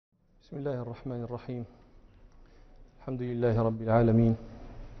بسم الله الرحمن الرحيم. الحمد لله رب العالمين،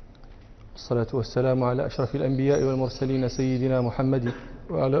 والصلاة والسلام على أشرف الأنبياء والمرسلين سيدنا محمد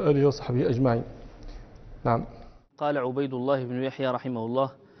وعلى آله وصحبه أجمعين. نعم. قال عبيد الله بن يحيى رحمه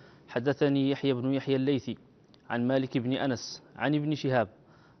الله: حدثني يحيى بن يحيى الليثي عن مالك بن أنس عن ابن شهاب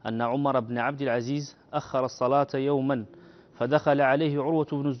أن عمر بن عبد العزيز أخر الصلاة يوما، فدخل عليه عروة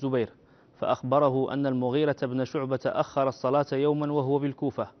بن الزبير فأخبره أن المغيرة بن شعبة أخر الصلاة يوما وهو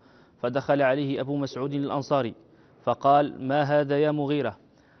بالكوفة، فدخل عليه أبو مسعود الأنصاري فقال: ما هذا يا مغيرة؟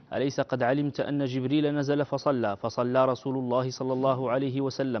 أليس قد علمت أن جبريل نزل فصلى رسول الله صلى الله عليه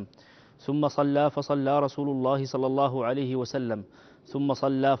وسلم، ثم فصلى رسول الله صلى الله عليه وسلم، ثم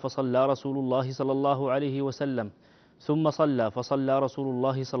فصلى رسول الله صلى الله عليه وسلم، ثم فصلى رسول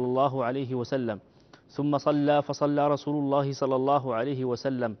الله صلى الله عليه وسلم، ثم فصلى رسول الله صلى الله عليه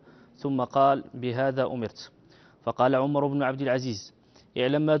وسلم، ثم قال: بهذا أمرت. فقال عمر بن عبد العزيز: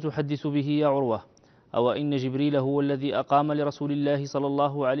 اعلم ما تحدث به يا عروة، أو إن جبريل هو الذي أقام لرسول الله صلى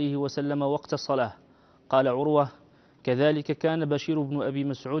الله عليه وسلم وقت الصلاة. قال عروة: كذلك كان بشير بن أبي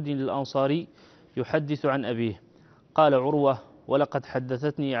مسعود الأنصاري يحدث عن أبيه. قال عروة: ولقد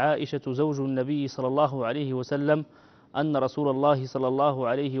حدثتني عائشة زوج النبي صلى الله عليه وسلم أن رسول الله صلى الله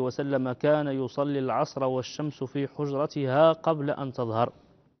عليه وسلم كان يصلي العصر والشمس في حجرتها قبل أن تظهر.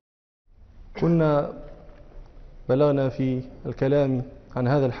 كنا بلغنا في الكلام عن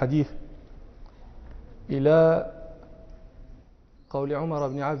هذا الحديث إلى قول عمر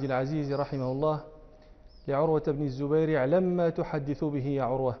بن عبد العزيز رحمه الله لعروة بن الزبير: اعلم ما تحدث به يا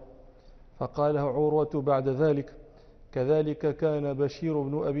عروة. فقال له عروة بعد ذلك: كذلك كان بشير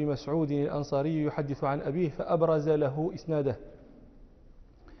بن أبي مسعود الأنصاري يحدث عن أبيه، فأبرز له إسناده.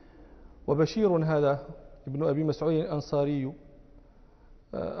 وبشير هذا ابن أبي مسعود الأنصاري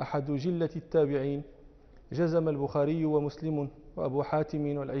أحد جلة التابعين، جزم البخاري ومسلم وأبو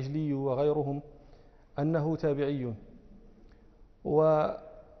حاتم والعجلي وغيرهم أنه تابعي، وذكره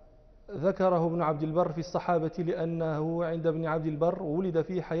ابن عبد البر في الصحابة لأنه عند ابن عبد البر ولد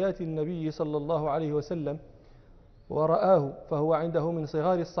في حياة النبي صلى الله عليه وسلم ورآه، فهو عنده من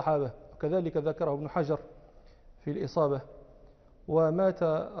صغار الصحابة. وكذلك ذكره ابن حجر في الإصابة، ومات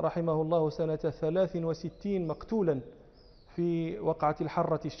رحمه الله سنة 63 مقتولا في وقعة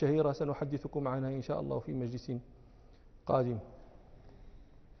الحرة الشهيرة، سنحدثكم عنها إن شاء الله في مجلس قادم.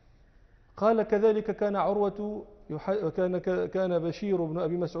 قال: كذلك كان عروة كان بشير بن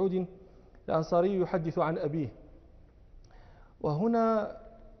أبي مسعود الأنصاري يحدث عن أبيه. وهنا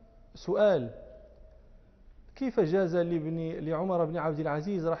سؤال: كيف جاز لعمر بن عبد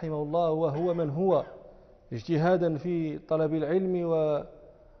العزيز رحمه الله، وهو من هو اجتهادا في طلب العلم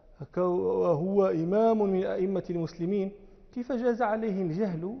وهو إمام من أئمة المسلمين، كيف جاز عليه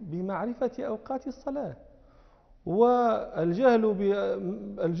الجهل بمعرفة أوقات الصلاة؟ والجهل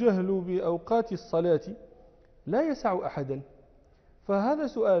بأوقات الصلاة لا يسع أحدا، فهذا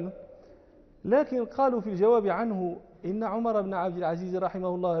سؤال. لكن قالوا في الجواب عنه إن عمر بن عبد العزيز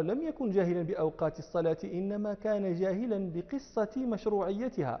رحمه الله لم يكن جاهلا بأوقات الصلاة، إنما كان جاهلا بقصة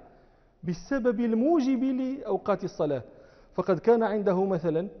مشروعيتها، بالسبب الموجب لأوقات الصلاة. فقد كان عنده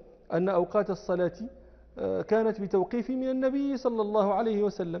مثلا أن أوقات الصلاة كانت بتوقيف من النبي صلى الله عليه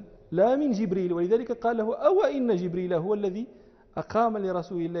وسلم لا من جبريل، ولذلك قال له: أو إن جبريل هو الذي أقام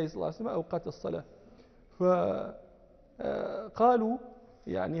لرسول الله صلى الله عليه وسلم أوقات الصلاة. فقالوا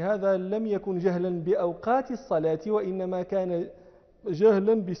يعني هذا لم يكن جهلا بأوقات الصلاة، وإنما كان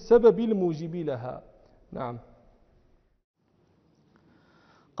جهلا بالسبب الموجب لها. نعم.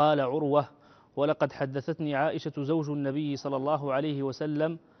 قال عروة: ولقد حدثتني عائشة زوج النبي صلى الله عليه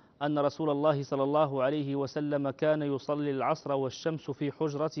وسلم أن رسول الله صلى الله عليه وسلم كان يصلي العصر والشمس في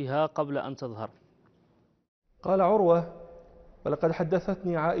حجرتها قبل أن تظهر. قال عروة: ولقد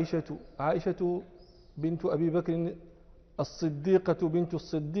حدثتني عائشة بنت أبي بكر الصديقة بنت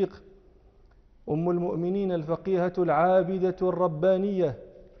الصديق، أم المؤمنين الفقيهة العابدة الربانية،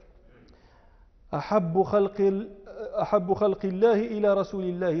 أحب خلق الله إلى رسول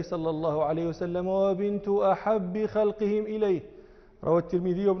الله صلى الله عليه وسلم، وبنت أحب خلقهم إليه. روى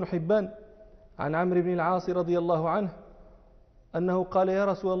الترمذي وابن حبان عن عمرو بن العاص رضي الله عنه أنه قال: يا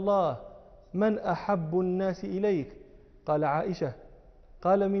رسول الله، من أحب الناس إليك؟ قال: عائشة.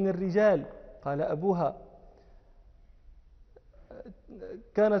 قال: من الرجال؟ قال: أبوها.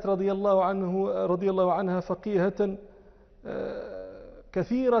 كانت رضي الله عنها فقيهة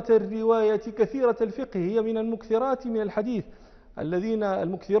كثيرة الرواية كثيرة الفقه، هي من المكثرات من الحديث، الذين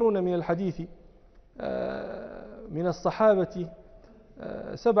المكثرون من الحديث من الصحابة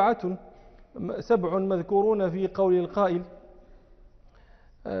سبع مذكورون في قول القائل: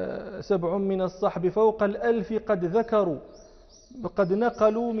 7 من الصحب فوق 1000 قد ذكروا قد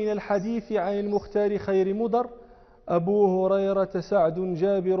نقلوا من الحديث عن المختار خير مضر: أبو هريرة، سعد،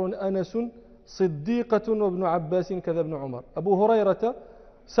 جابر، أنس، صديقة، وابن عباس كذا ابن عمر. أبو هريرة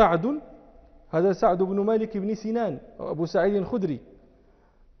سعد، هذا سعد بن مالك بن سنان أبو سعيد الخدري.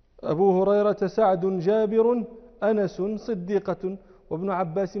 أبو هريرة سعد، جابر، أنس، صديقة، وابن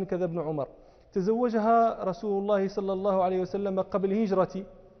عباس كذا ابن عمر. تزوجها رسول الله صلى الله عليه وسلم قبل الهجرة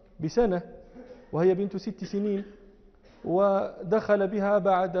بسنة وهي بنت 6 سنين، ودخل بها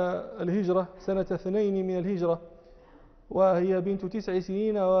بعد الهجرة سنة 2 من الهجرة وهي بنت 9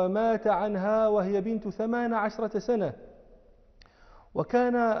 سنين، ومات عنها وهي بنت 18 سنة.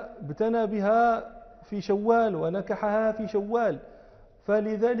 وكان ابتنى بها في شوال ونكحها في شوال،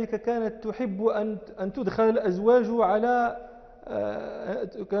 فلذلك كانت تحب أن تدخل الأزواج على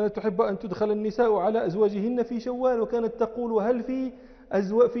كانت تحب أن تدخل النساء على أزواجهن في شوال، وكانت تقول: هل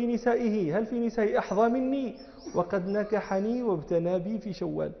في نسائه أحظى مني وقد نكحني وابتنى بي في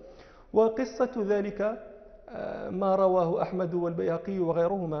شوال. وقصة ذلك ما رواه أحمد والبيهقي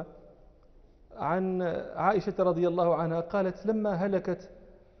وغيرهما عن عائشة رضي الله عنها قالت: لما هلكت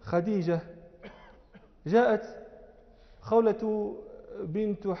خديجة جاءت خولة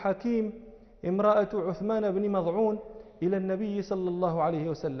بنت حكيم امرأة عثمان بن مضعون إلى النبي صلى الله عليه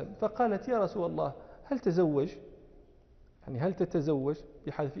وسلم، فقالت: يا رسول الله، هل تتزوج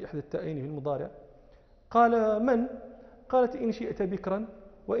بحذف إحدى التائين في المضارع؟ قال: من؟ قالت: إن شئت بكرا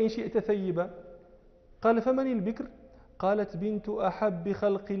وإن شئت ثيبا. قال: فمن البكر؟ قالت: بنت أحب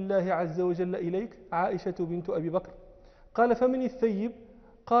خلق الله عز وجل إليك، عائشة بنت أبي بكر. قال: فمن الثيب؟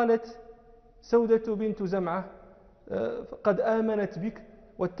 قالت: سودة بنت زمعة، قد آمنت بك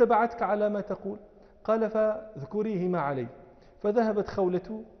واتبعتك على ما تقول. قال: فاذكريه ما علي. فذهبت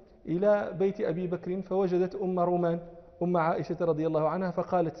خولة إلى بيت أبي بكر فوجدت أم رومان أم عائشة رضي الله عنها،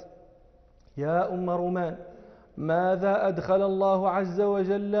 فقالت: يا أم رومان، ماذا أدخل الله عز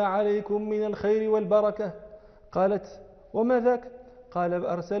وجل عليكم من الخير والبركة؟ قالت: وما ذاك؟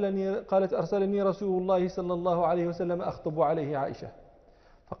 قالت: أرسلني رسول الله صلى الله عليه وسلم أخطب عليه عائشة.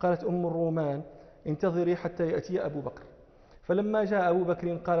 فقالت أم الرومان: انتظري حتى يأتي أبو بكر. فلما جاء أبو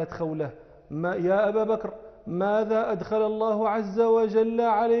بكر قالت خولة: يا أبا بكر، ماذا أدخل الله عز وجل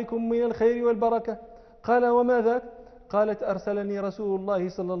عليكم من الخير والبركة؟ قال: وما ذاك؟ قالت: أرسلني رسول الله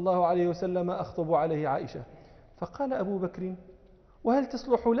صلى الله عليه وسلم أخطب عليه عائشة. فقال أبو بكر: وهل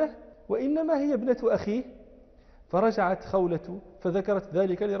تصلح له؟ وإنما هي ابنة أخيه. فرجعت خولة فذكرت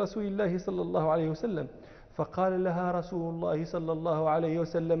ذلك لرسول الله صلى الله عليه وسلم، فقال لها رسول الله صلى الله عليه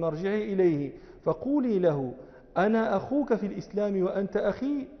وسلم: ارجعي إليه فقولي له: أنا أخوك في الإسلام وأنت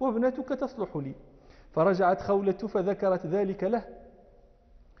أخي وابنتك تصلح لي. فرجعت خولة فذكرت ذلك له،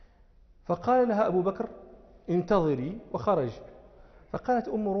 فقال لها أبو بكر: انتظري، وخرج. فقالت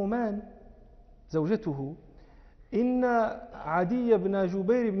أم رومان زوجته: إن عدي بن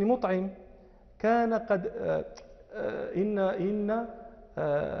جبير بن مطعم كان قد إن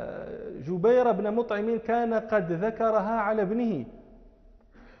جبير بن مطعم كان قد ذكرها على ابنه،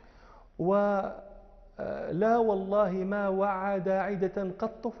 ولا والله ما وعى داعدة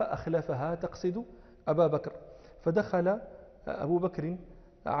قط فأخلفها، تقصد أبا بكر. فدخل أبو بكر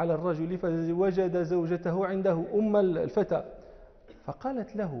على الرجل فوجد زوجته عنده أم الفتى،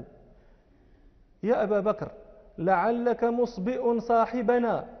 فقالت له: يا أبا بكر، لعلك مصبئ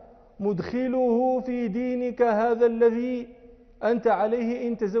صاحبنا مدخله في دينك هذا الذي أنت عليه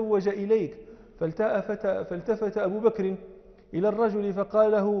إن تزوج إليك. فالتفت أبو بكر إلى الرجل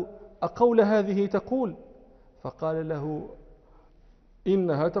فقال له: أقول هذه تقول؟ فقال له: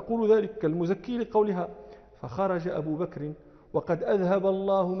 إنها تقول ذلك، كالمزكي لقولها. فخرج أبو بكر وقد أذهب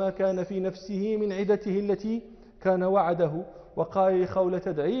الله ما كان في نفسه من عدته التي كان وعده، وقال لخولة: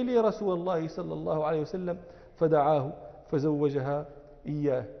 ادعي لي رسول الله صلى الله عليه وسلم، فدعاه فزوجها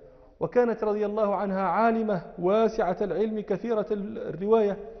إياه. وكانت رضي الله عنها عالمة واسعة العلم كثيرة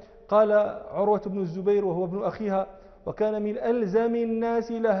الرواية. قال عروة بن الزبير وهو ابن أخيها، وكان من ألزم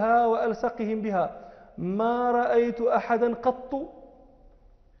الناس لها وألصقهم بها: ما رأيت أحدا قط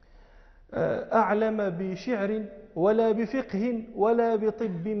أعلم بشعر ولا بفقه ولا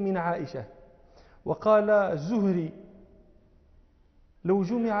بطب من عائشة. وقال الزهري: لو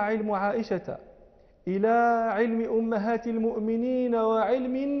جمع علم عائشة إلى علم أمهات المؤمنين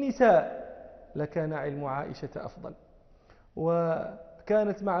وعلم النساء لكان علم عائشة أفضل.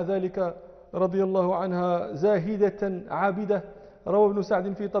 وكانت مع ذلك رضي الله عنها زاهدة عابدة. روى ابن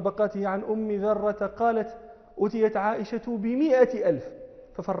سعد في طبقاته عن أم ذرة قالت: أتيت عائشة ب100,000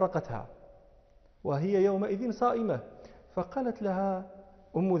 ففرقتها وهي يومئذ صائمة، فقالت لها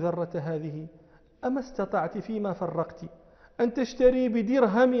أم ذرة هذه: أما استطعت فيما فرقت أن تشتري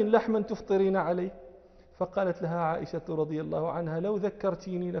بدرهم لحما تفطرين عليه؟ فقالت لها عائشة رضي الله عنها: لو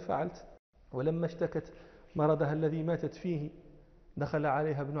ذكرتيني لفعلت. ولما اشتكت مرضها الذي ماتت فيه دخل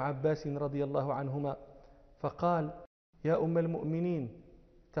عليها ابن عباس رضي الله عنهما فقال: يا أم المؤمنين،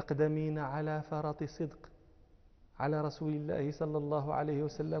 تقدمين على فرط صدق على رسول الله صلى الله عليه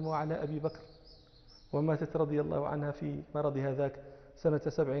وسلم وعلى أبي بكر. وماتت رضي الله عنها في مرضها ذاك سنة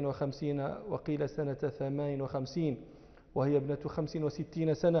 57 وقيل سنة 58 وهي ابنة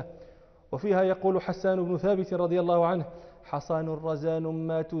 65 سنة. وفيها يقول حسان بن ثابت رضي الله عنه: حصان رزان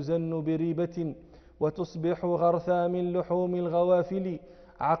ما تزن بريبة وتصبح غرثا من لحوم الغوافل،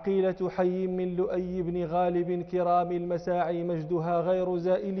 عقيلة حي من لؤي بن غالب كرام المساعي مجدها غير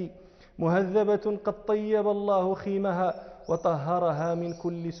زائل، مهذبة قد طيب الله خيمها وطهرها من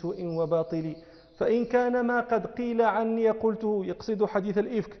كل سوء وباطل. فإن كان ما قد قيل عني قلته، يقصد حديث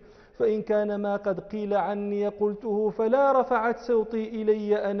الإفك، فإن كان ما قد قيل عني قلته فلا رفعت صوتي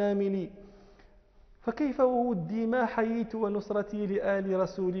إلي أناملي. فكيف وودي ما حييت ونصرتي لآل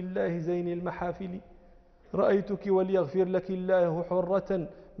رسول الله زين المحافل. رأيتك وليغفر لك الله حرة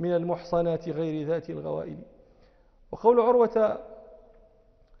من المحصنات غير ذات الغوائل. وقول عروة: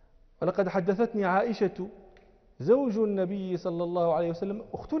 ولقد حدثتني عائشة زوج النبي صلى الله عليه وسلم.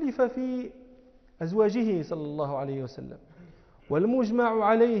 اختلف في أزواجه صلى الله عليه وسلم، والمجمع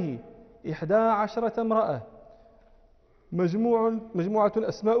عليه 11 امرأة، مجموعة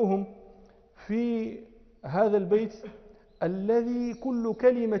أسماؤهم في هذا البيت الذي كل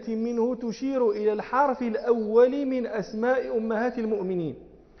كلمة منه تشير إلى الحرف الأول من أسماء أمهات المؤمنين.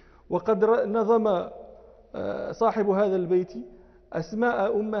 وقد نظم صاحب هذا البيت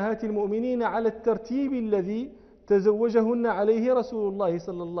أسماء أمهات المؤمنين على الترتيب الذي تزوجهن عليه رسول الله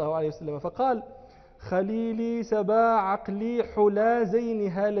صلى الله عليه وسلم، فقال: خليلي سبا عقلي حلا زين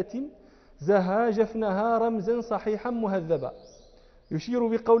هالة زها جفنها رمزا صحيحا مهذبا. يشير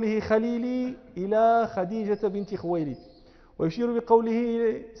بقوله خليلي إلى خديجة بنت خويلد، ويشير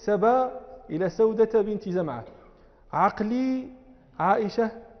بقوله سبا إلى سودة بنت زمعة، عقلي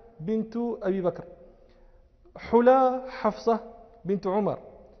عائشة بنت أبي بكر، حلا حفصة بنت عمر،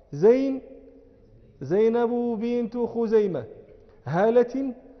 زينب بنت خزيمة،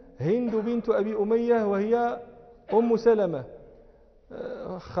 هالة هند بنت أبي أمية وهي أم سلمة.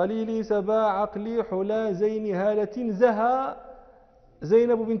 خليلي سبا عقلي حلا زين هالة زها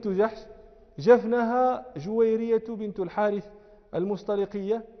زينب بنت جحش، جفنها جويرية بنت الحارث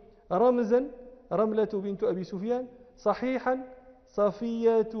المصطلقية، رمزا رملة بنت أبي سفيان، صحيحا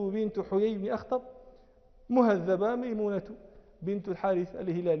صفية بنت حيي بن أخطب، مهذبة ميمونة بنت الحارث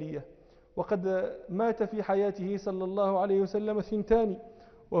الهلالية. وقد مات في حياته صلى الله عليه وسلم 2،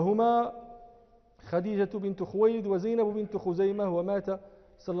 وهما خديجة بنت خويلد وزينب بنت خزيمة، ومات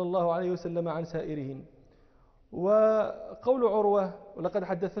صلى الله عليه وسلم عن سائرهن. وقول عروة: ولقد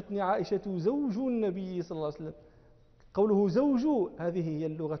حدثتني عائشة زوج النبي صلى الله عليه وسلم، قوله زوج هذه هي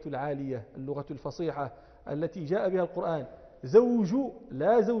اللغة العالية، اللغة الفصيحة التي جاء بها القرآن، زوج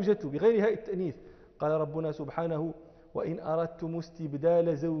لا زوجة بغير هاء التأنيث. قال ربنا سبحانه: وإن أردتم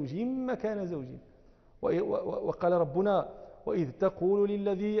استبدال زوج مكان زوج. وقال ربنا: وإذ تقول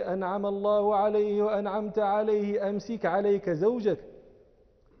للذي أنعم الله عليه وأنعمت عليه أمسك عليك زوجك.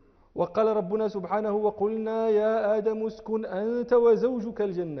 وقال ربنا سبحانه: وقلنا يا آدم اسكن أنت وزوجك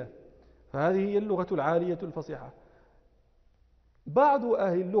الجنة. فهذه هي اللغة العالية الفصيحة. بعض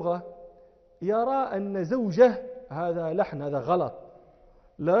أهل اللغة يرى أن زوجة هذا لحن، هذا غلط،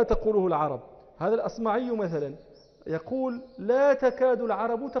 لا تقوله العرب. هذا الأصمعي مثلا يقول: لا تكاد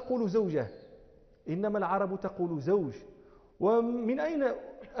العرب تقول زوجة، إنما العرب تقول زوج. ومن أين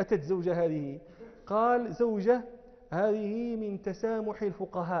أتت زوجة هذه؟ قال: زوجة هذه من تسامح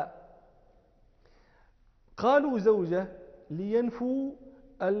الفقهاء، قالوا زوجة لينفوا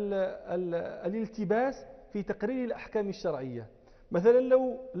الالتباس في تقرير الأحكام الشرعية. مثلا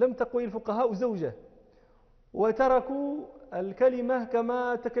لو لم تقل الفقهاء زوجة وتركوا الكلمة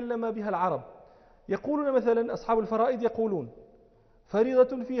كما تكلم بها العرب، يقولون مثلا أصحاب الفرائض يقولون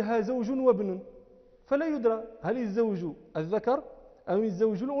فريضة فيها زوج وابن، فلا يدرى هل الزوج الذكر أم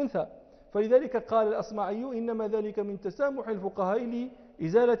الزوج الأنثى. فلذلك قال الأصمعي: إنما ذلك من تسامح الفقهاء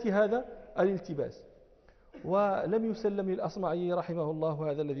لإزالة هذا الالتباس. ولم يسلم للأصمعي رحمه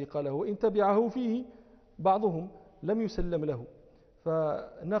الله هذا الذي قاله، وإن تبعه فيه بعضهم لم يسلم له.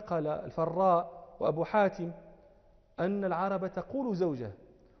 فنقل الفراء وأبو حاتم أن العرب تقول زوجة،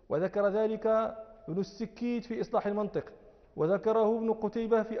 وذكر ذلك ابن السكيت في إصلاح المنطق، وذكره ابن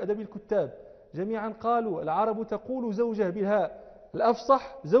قتيبة في أدب الكتاب، جميعا قالوا العرب تقول زوجة بالهاء،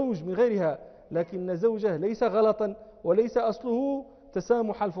 الأفصح زوج من غيرها، لكن زوجة ليس غلطا وليس أصله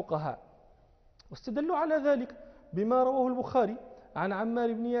تسامح الفقهاء. واستدلوا على ذلك بما رواه البخاري عن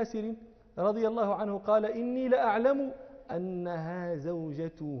عمار بن ياسر رضي الله عنه قال إني لأعلم أنها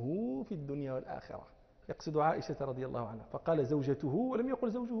زوجته في الدنيا والآخرة، يقصد عائشة رضي الله عنها، فقال زوجته ولم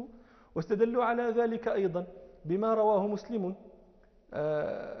يقل زوجه. واستدلوا على ذلك أيضا بما رواه مسلم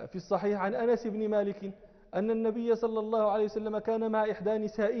في الصحيح عن أنس بن مالك أن النبي صلى الله عليه وسلم كان مع إحدى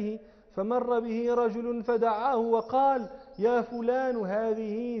نسائه فمر به رجل فدعاه وقال يا فلان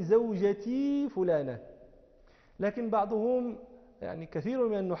هذه زوجتي فلانة. لكن بعضهم يعني كثير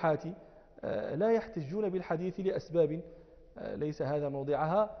من النحاة لا يحتجون بالحديث لأسباب ليس هذا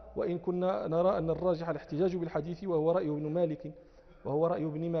موضعها، وإن كنا نرى أن الراجح الاحتجاج بالحديث وهو رأي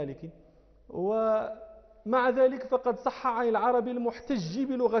ابن مالك. ومع ذلك فقد صح عن العرب المحتج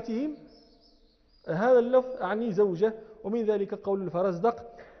بلغتهم هذا اللفظ أعني زوجة، ومن ذلك قول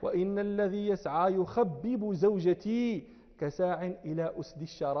الفرزدق وإن الذي يسعى يخبب زوجتي كساع إلى أسد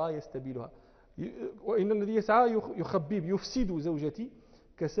الشرى يستبيلها. وإن الذي يسعى يخبب يفسد زوجتي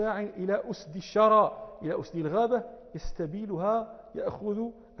كساع إلى أسد الشرى، إلى أسد الغابة يستبيلها يأخذ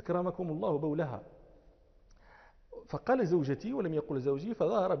أكرمكم الله بولها. فقال زوجتي ولم يقل زوجي،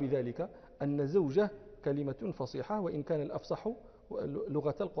 فظهر بذلك أن زوجة كلمة فصيحة وإن كان الأفصح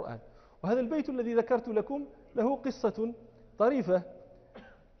لغة القرآن. وهذا البيت الذي ذكرت لكم له قصة طريفة،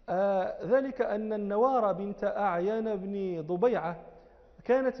 ذلك أن النوار بنت أعيان بن ضبيعة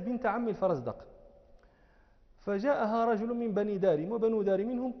كانت بنت عم الفرزدق، فجاءها رجل من بني دارم، وبنو دارم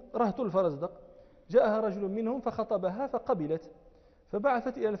منهم رهط الفرزدق، جاءها رجل منهم فخطبها فقبلت،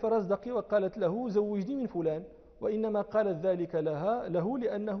 فبعثت إلى الفرزدق وقالت له زوجني من فلان، وإنما قالت ذلك له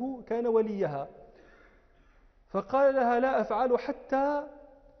لأنه كان وليها. فقال لها لا أفعل حتى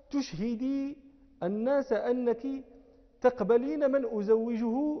تشهدي الناس أنك تقبلين من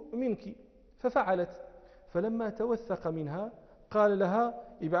أزوجه منك. ففعلت، فلما توثق منها قال لها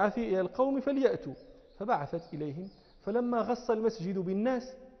ابعثي إلى القوم فليأتوا، فبعثت إليهم. فلما غص المسجد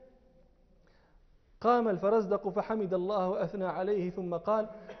بالناس قام الفرزدق فحمد الله وأثنى عليه، ثم قال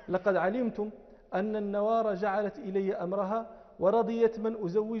لقد علمتم أن النوار جعلت إلي أمرها ورضيت من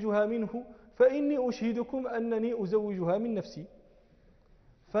أزوجها منه، فإني أشهدكم أنني أزوجها من نفسي.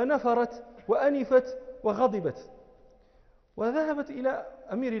 فنفرت وأنفت وغضبت، وذهبت إلى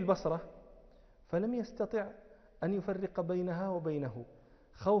أمير البصرة فلم يستطع أن يفرق بينها وبينه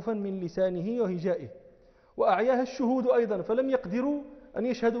خوفا من لسانه وهجائه، وأعياها الشهود أيضا فلم يقدروا أن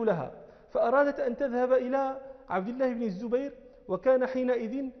يشهدوا لها، فأرادت أن تذهب إلى عبد الله بن الزبير، وكان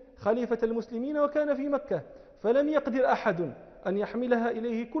حينئذ خليفة المسلمين وكان في مكة، فلم يقدر أحد أن يحملها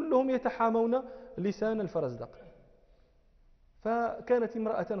إليه، كلهم يتحامون لسان الفرزدق. فكانت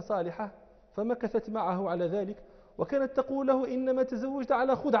امرأة صالحة فمكثت معه على ذلك، وكانت تقول له إنما تزوجت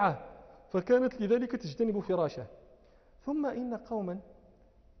على خدعة، فكانت لذلك تجتنب فراشه. ثم إن قوما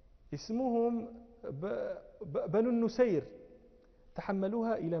اسمهم بنو النسير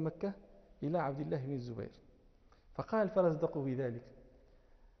تحملوها إلى مكة إلى عبد الله بن الزبير، فقال الفرزدق بذلك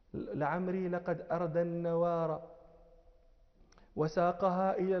لعمري لقد أردى النوار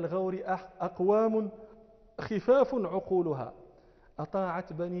وساقها إلى الغور أقوام خفاف عقولها،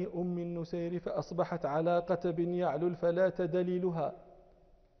 أطاعت بني أم النسير فأصبحت على قتب يعلو الفلاة دليلها،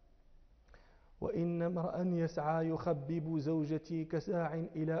 وإن امرأ يسعى يخبب زوجتي كساع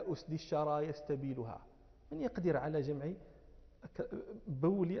إلى أسد الشرى يستبيلها. من يقدر على جمع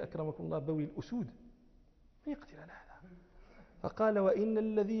بول أكرمكم الله بول الأسود؟ من يقدر على هذا؟ فقال وإن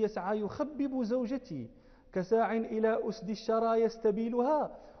الذي يسعى يخبب زوجتي كساع إلى أسد الشرى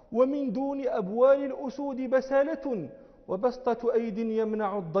يستبيلها، ومن دون أبوال الأسود بسالة وبسطة أيد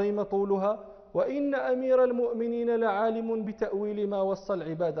يمنع الضيم طولها، وإن أمير المؤمنين لعالم بتأويل ما وصى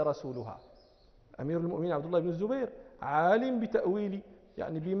العباد رسولها. أمير المؤمنين عبد الله بن الزبير عالم بتأويل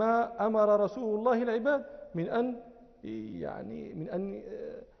يعني بما أمر رسول الله العباد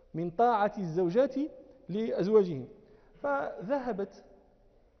من طاعة الزوجات لأزواجهم. فذهبت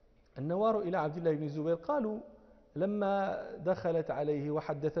النوار إلى عبد الله بن الزبير، قالوا لما دخلت عليه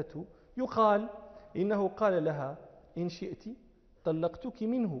وحدثته يقال إنه قال لها إن شئت طلقتك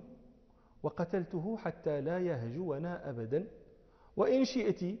منه وقتلته حتى لا يهجونا أبدا، وإن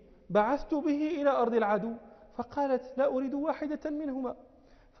شئت بعثت به إلى أرض العدو. فقالت لا أريد واحدة منهما.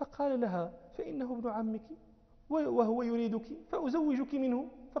 فقال لها فإنه ابن عمك وهو يريدك فأزوجك منه.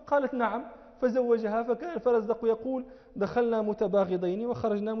 فقالت نعم، فزوجها. فكان الفرزدق يقول دخلنا متباغضين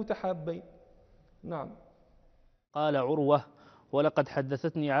وخرجنا متحابين. نعم. قال عروة ولقد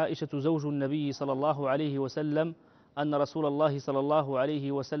حدثتني عائشة زوج النبي صلى الله عليه وسلم أن رسول الله صلى الله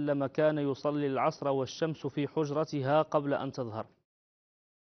عليه وسلم كان يصلي العصر والشمس في حجرتها قبل أن تظهر.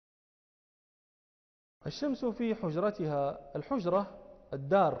 الشمس في حجرتها، الحجرة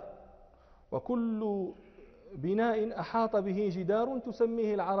الدار، وكل بناء أحاط به جدار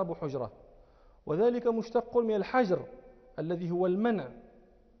تسميه العرب حجرة. وذلك مشتق من الحجر الذي هو المنع.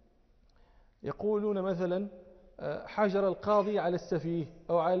 يقولون مثلا حجر القاضي على السفيه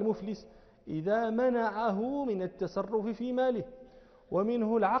أو على المفلس إذا منعه من التصرف في ماله.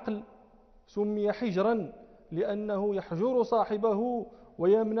 ومنه العقل سمي حجرا لأنه يحجر صاحبه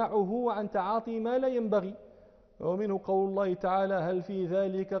ويمنعه عن تعاطي ما لا ينبغي. ومنه قول الله تعالى هل في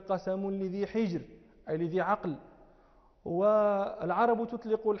ذلك قسم لذي حجر أي لذي عقل. والعرب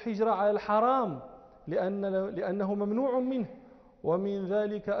تطلق الحجر على الحرام لأنه ممنوع منه. ومن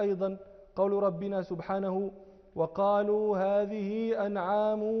ذلك أيضا قول ربنا سبحانه وقالوا هذه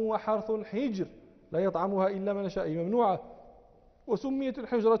أنعام وحرث حجر لا يطعمها إلا من نشاء ممنوعة. وسميت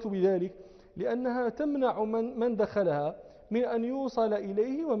الحجرة بذلك لأنها تمنع من دخلها من أن يوصل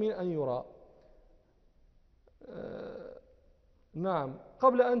إليه ومن أن يرى. نعم.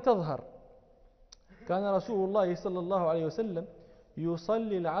 قبل أن تظهر كان رسول الله صلى الله عليه وسلم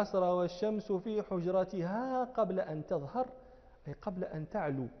يصلي العصر والشمس في حجرتها قبل أن تظهر أي قبل أن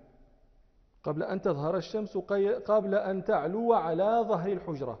تعلو، قبل أن تظهر الشمس، قبل أن تعلو على ظهر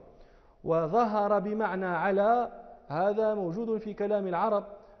الحجرة. وظهر بمعنى على، هذا موجود في كلام العرب.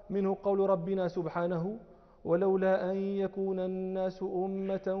 منه قول ربنا سبحانه ولولا أن يكون الناس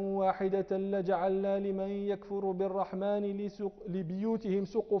أمة واحدة لجعلنا لمن يكفر بالرحمن لبيوتهم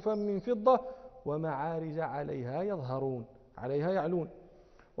سقفا من فضة ومعارج عليها يظهرون عليها يعلون.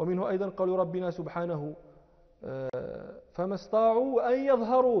 ومنه أيضا قول ربنا سبحانه فما استطاعوا أن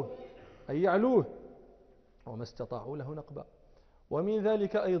يظهروه أي يعلوه وما استطاعوا له نقبا. ومن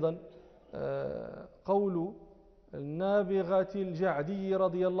ذلك أيضا قول النابغة الجعدي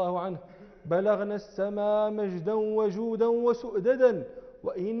رضي الله عنه بلغنا السماء مجدا وجودا وسؤددا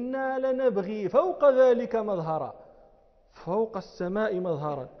وإنا لنبغي فوق ذلك مظهرا، فوق السماء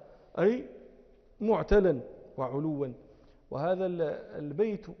مظهرا أي معتلا وعلوا. وهذا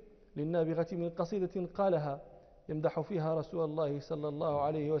البيت للنابغة من قصيدة قالها يمدح فيها رسول الله صلى الله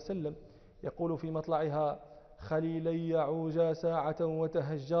عليه وسلم، يقول في مطلعها خليلي يعوجا ساعة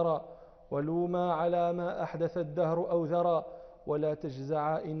وتهجرا ولوما على ما أحدث الدهر أو ذرا ولا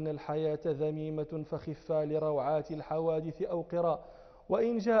تجزعا إن الحياة ذميمة فخفا لروعات الحوادث أوقرا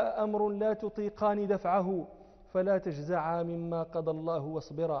وإن جاء أمر لا تطيقان دفعه فلا تجزعا مما قضى الله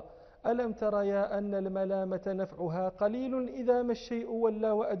واصبرا ألم تريا أن الملامة نفعها قليل إذا ما الشيء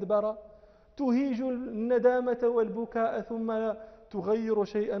ولى وأدبرا تهيج الندامة والبكاء ثم لا تغير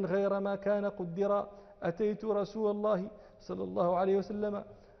شيئا غير ما كان قدرا أتيت رسول الله صلى الله عليه وسلم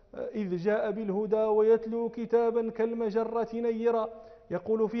إذ جاء بالهدى ويتلو كتابا كالمجرة نيرا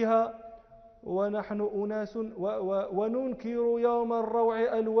يقول فيها ونحن أناس وننكر يوم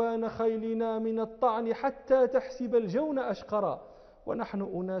الروع ألوان خيلنا من الطعن حتى تحسب الجون أشقرا ونحن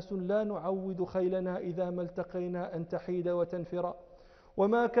أناس لا نعود خيلنا إذا ما التقينا أن تحيد وتنفرا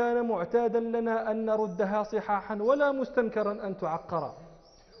وما كان معتادا لنا أن نردها صحاحا ولا مستنكرا أن تعقرا.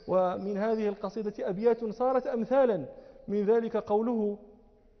 ومن هذه القصيدة أبيات صارت أمثالا، من ذلك قوله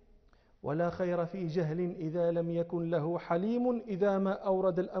ولا خير في جهل إذا لم يكن له حليم إذا ما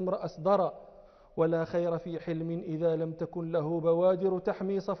أورد الأمر أصدر ولا خير في حلم إذا لم تكن له بوادر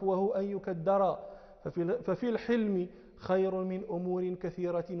تحمي صفوه أن يكدر ففي الحلم خير من أمور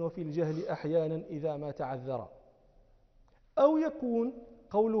كثيرة وفي الجهل أحيانا إذا ما تعذر. أو يكون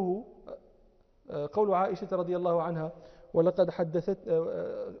قول عائشة رضي الله عنها ولقد حدثت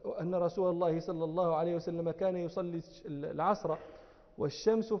أن رسول الله صلى الله عليه وسلم كان يصلي العصر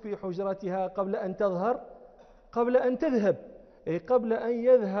والشمس في حجرتها قبل أن تظهر قبل أن تذهب أي قبل أن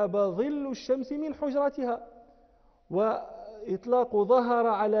يذهب ظل الشمس من حجرتها. وإطلاق ظهر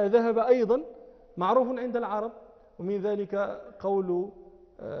على ذهب أيضا معروف عند العرب. ومن ذلك قول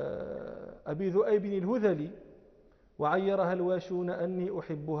أبي ذؤيب الهذلي وعيرها الواشون أني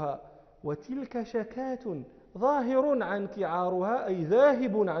أحبها وتلك شكاة ظاهر عن كعارها أي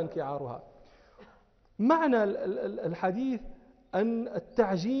ذاهب عن كعارها. معنى الحديث أن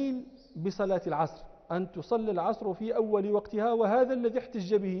التعجيل بصلاة العصر أن تصلي العصر في أول وقتها، وهذا الذي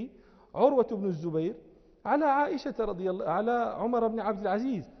احتج به عروة بن الزبير على عائشة رضي الله على عمر بن عبد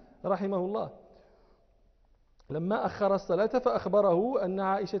العزيز رحمه الله لما أخر الصلاة فأخبره أن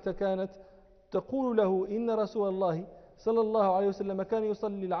عائشة كانت تقول له إن رسول الله صلى الله عليه وسلم كان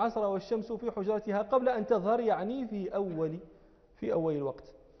يصلي العصر والشمس في حجرتها قبل أن تظهر يعني في أول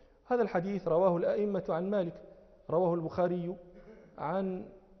الوقت. هذا الحديث رواه الأئمة عن مالك، رواه البخاري عن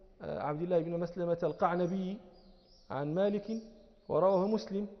عبد الله بن مسلمة القعنبي عن مالك، ورواه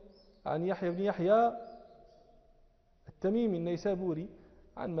مسلم عن يحيى بن يحيى التميمي النيسابوري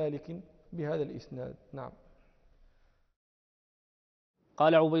عن مالك بهذا الإسناد. نعم.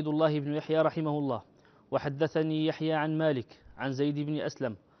 قال عبيد الله بن يحيى رحمه الله وحدثني يحيى عن مالك عن زيد بن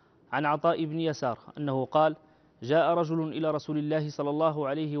أسلم عن عطاء بن يسار أنه قال: جاء رجل إلى رسول الله صلى الله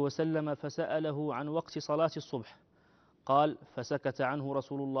عليه وسلم فسأله عن وقت صلاة الصبح، قال: فسكت عنه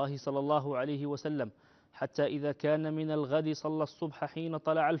رسول الله صلى الله عليه وسلم حتى إذا كان من الغد صلى الصبح حين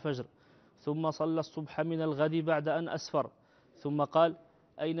طلع الفجر، ثم صلى الصبح من الغد بعد أن أسفر، ثم قال: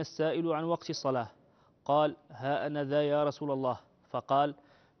 أين السائل عن وقت الصلاة؟ قال: ها أنا ذا يا رسول الله. فقال: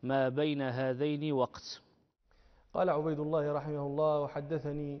 ما بين هذين وقت. قال عبيد الله رحمه الله: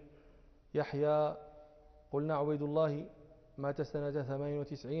 وحدثني يحيى. قلنا عبيد الله مات سنة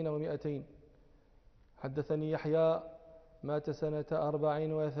 98 و200. حدثني يحيى مات سنة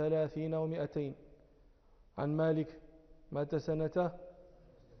 34 و200. عن مالك مات سنة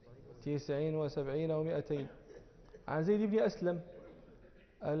 79 و200. عن زيد بن أسلم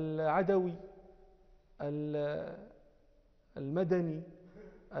العدوي المدني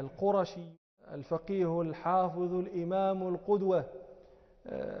القرشي الفقيه الحافظ الإمام القدوة،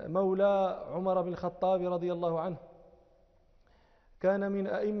 مولى عمر بن الخطاب رضي الله عنه، كان من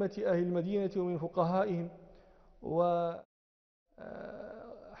أئمة أهل المدينة ومن فقهائهم.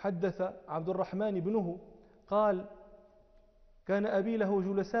 وحدث عبد الرحمن بنه قال: كان أبي له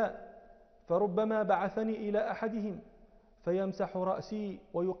جلساء، فربما بعثني إلى أحدهم فيمسح رأسي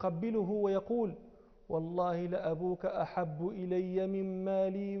ويقبله ويقول: والله لأبوك أحب إلي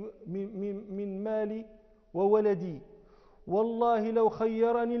من مالي وولدي، والله لو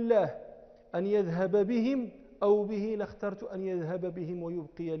خيرني الله أن يذهب بهم أو به لاخترت أن يذهب بهم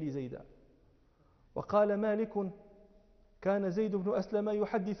ويبقي لي زيدا. وقال مالك: كان زيد بن أسلم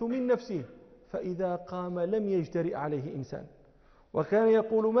يحدث من نفسه، فإذا قام لم يجترئ عليه إنسان، وكان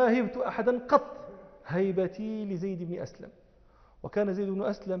يقول: ما هبت أحدا قط هيبتي لزيد بن أسلم. وكان زيد بن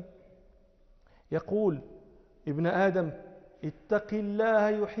أسلم يقول: ابن آدم اتق الله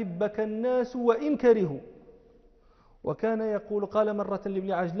يحبك الناس وإن كرهوا. وكان يقول: قال مرة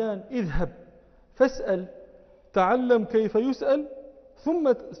لابن عجلان: اذهب فاسأل، تعلم كيف يسأل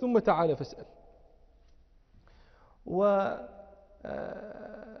ثم تعال فاسأل. وكان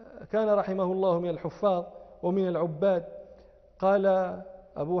رحمه الله من الحفاظ ومن العباد. قال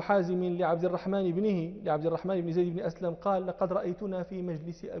أبو حازم لعبد الرحمن بن زيد بن أسلم قال: لقد رأيتنا في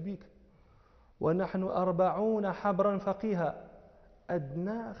مجلس أبيك ونحن 40 حبرا فقيها،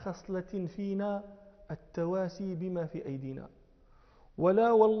 أدنى خصلة فينا التواسي بما في أيدينا،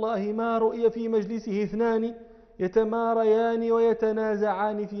 ولا والله ما رؤي في مجلسه 2 يتماريان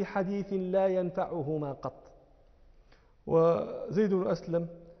ويتنازعان في حديث لا ينفعهما قط. وزيد بن أسلم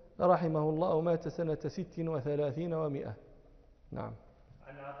رحمه الله مات سنة 36 و100. نعم.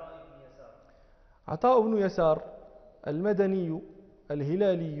 عن عطاء بن يسار. عطاء بن يسار المدني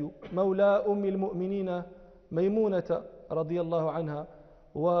الهلالي مولى أم المؤمنين ميمونة رضي الله عنها،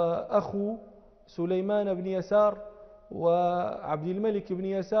 وأخو سليمان بن يسار وعبد الملك بن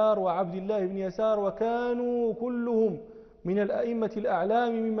يسار وعبد الله بن يسار، وكانوا كلهم من الأئمة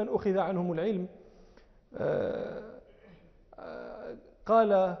الأعلام ممن أخذ عنهم العلم.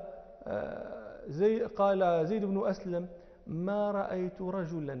 قال زيد بن أسلم: ما رأيت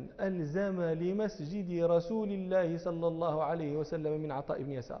رجلا ألزم لمسجد رسول الله صلى الله عليه وسلم من عطاء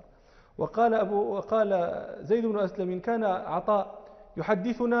بن يسار. وقال زيد بن أسلم: إن كان عطاء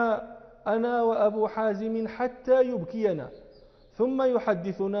يحدثنا أنا وأبو حازم حتى يبكينا، ثم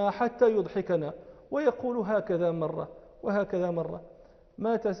يحدثنا حتى يضحكنا، ويقول هكذا مرة وهكذا مرة.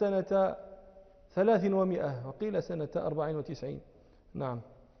 مات سنة 300 وقيل سنة 94. نعم.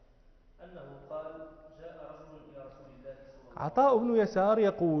 أنه قال: جاء رجل إلى رسول الله صلى الله عليه وسلم. عطاء بن يسار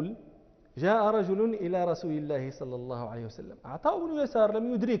يقول: جاء رجل إلى رسول الله صلى الله عليه وسلم. عطاء بن يسار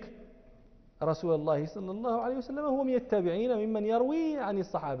لم يدرك رسول الله صلى الله عليه وسلم، هو من التابعين ممن يروي عن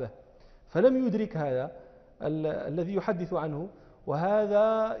الصحابة، فلم يدرك هذا الذي يحدث عنه،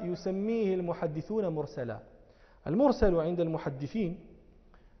 وهذا يسميه المحدثون مرسلا. المرسل عند المحدثين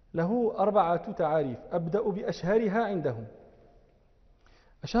له 4 تعاريف، أبدأ بأشهرها عندهم.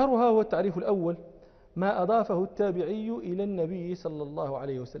 أشهرها هو التعريف الأول: ما أضافه التابعي إلى النبي صلى الله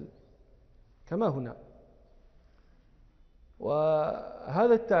عليه وسلم، كما هنا.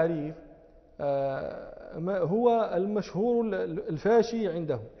 وهذا التعريف هو المشهور الفاشي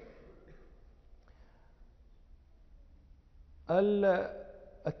عندهم.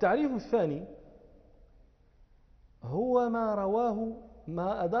 التعريف الثاني هو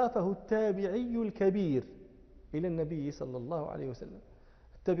ما أضافه التابعي الكبير إلى النبي صلى الله عليه وسلم.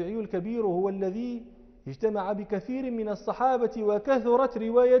 التابعي الكبير هو الذي اجتمع بكثير من الصحابة وكثرت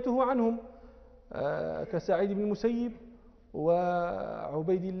روايته عنهم، كسعيد بن المسيب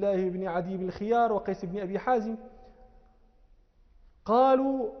وعبيد الله بن عدي بن الخيار وقيس بن أبي حازم.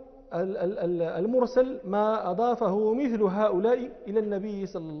 قالوا المرسل ما أضافه مثل هؤلاء إلى النبي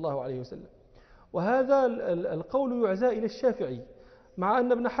صلى الله عليه وسلم. وهذا القول يعزى إلى الشافعي، مع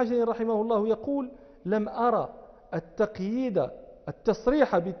أن ابن حجر رحمه الله يقول: لم أرى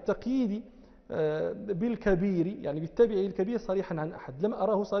التصريح بالتقييد بالكبير، يعني بالتابع الكبير، صريحا عن أحد، لم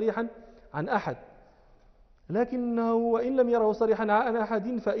أراه صريحا عن أحد، لكنه وإن لم يره صريحا عن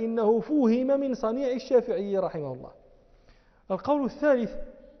أحد فإنه فهم من صنيع الشافعي رحمه الله. القول الثالث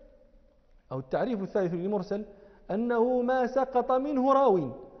أو التعريف الثالث للمرسل أنه ما سقط منه راو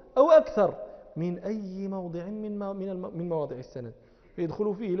أو أكثر من أي موضع من مواضع السند،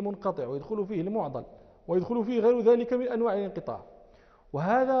 فيدخل فيه المنقطع ويدخل فيه المعضل ويدخل فيه غير ذلك من أنواع الانقطاع.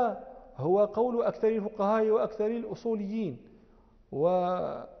 وهذا هو قول أكثر الفقهاء وأكثر الأصوليين،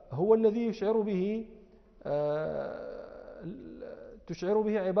 وهو الذي تشعر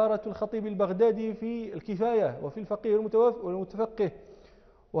به عبارة الخطيب البغدادي في الكفاية وفي الفقيه والمتفقه،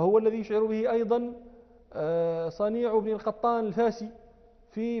 وهو الذي يشعر به أيضا صنيع بن القطان الفاسي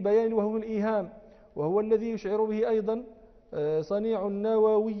في بيان وهو الإيهام، وهو الذي يشعر به أيضا صنيع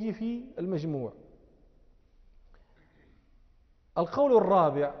النووي في المجموع. القول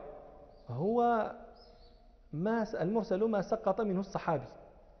الرابع هو المرسل ما سقط منه الصحابي،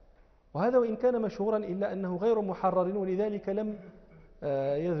 وهذا وإن كان مشهورا إلا أنه غير محرر، ولذلك لم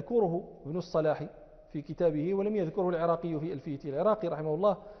يذكره ابن الصلاح في كتابه، ولم يذكره العراقي في ألفيته. العراقي رحمه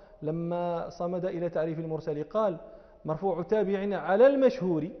الله لما صمد إلى تعريف المرسل قال: مرفوع تابع على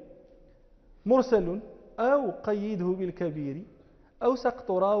المشهور مرسل أو قيده بالكبير أو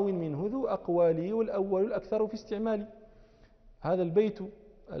سقط راو منه ذو أقوال والأول الأكثر في استعمال. هذا البيت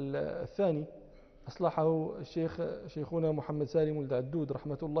الثاني أصلحه شيخنا محمد سالم الدعدود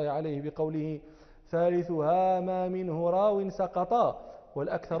رحمة الله عليه بقوله: ثالثها ما منه راو سقطا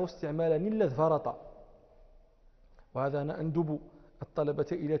والأكثر استعمالا إلا فرطا. وهذا أنا أندب الطلبة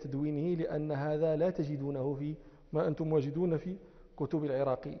إلى تدوينه، لأن هذا لا تجدونه في ما أنتم واجدون في كتب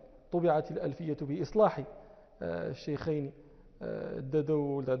العراقي. طبعت الألفية بإصلاح الشيخين الددو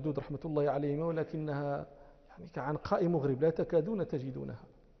والدعدود رحمة الله عليهما، ولكنها يعني كعنقاء مغرب لا تكادون تجدونها.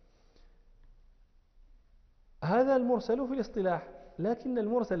 هذا المرسل في الاصطلاح، لكن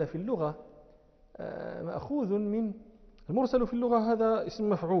المرسل في اللغة مأخوذ من المرسل في اللغة، هذا اسم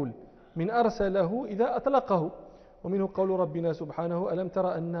مفعول من أرسله إذا أطلقه، ومنه قول ربنا سبحانه: ألم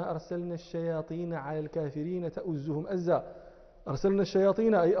تر أنا أرسلنا الشياطين على الكافرين تؤزهم أزا. أرسلنا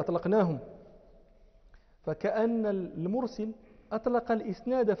الشياطين أي أطلقناهم، فكأن المرسل أطلق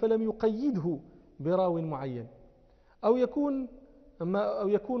الإسناد فلم يقيده براو معين، أو يكون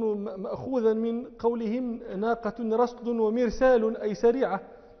مأخوذا من قولهم ناقة رصد ومرسال أي سريعة،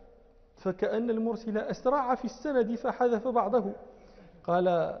 فكأن المرسل أسرع في السند فحذف بعضه.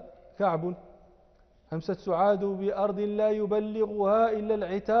 قال كعب: أمست سعاد بأرض لا يبلغها إلا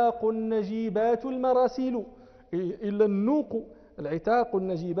العتاق النجيبات المراسيل، إلا النوق العتاق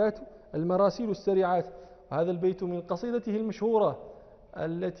النجيبات المراسيل السريعات. وهذا البيت من قصيدته المشهورة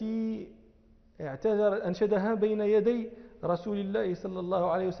التي أنشدها بين يدي رسول الله صلى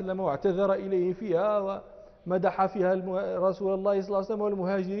الله عليه وسلم، واعتذر إليه فيها ومدح فيها رسول الله صلى الله عليه وسلم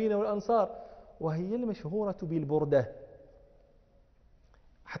والمهاجرين والأنصار، وهي المشهورة بالبردة،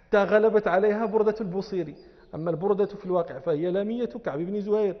 حتى غلبت عليها بردة البصيري. أما البردة في الواقع فهي لامية كعب بن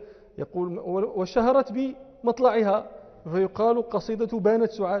زهير، يقول: وشهرت بمطلعها، فيقال قصيدة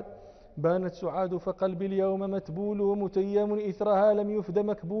بانت سعاد فقلبي اليوم متبول، ومتيم إثرها لم يفد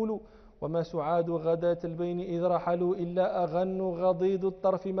مكبول، وما سعاد غداة البين إذ رحلوا إلا أغن غضيض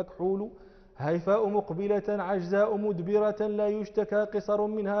الطرف مكحول، هيفاء مقبلة عجزاء مدبرة لا يشتكى قصر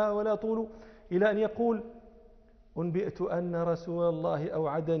منها ولا طول. إلى أن يقول: أنبئت أن رسول الله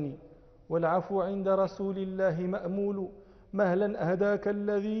أوعدني والعفو عند رسول الله مأمول، مهلا أهداك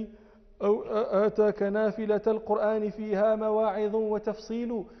الذي أو آتاك نافلة القرآن فيها مواعظ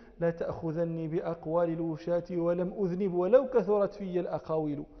وتفصيل، لا تأخذني بأقوال الوشاة ولم أذنب ولو كثرت في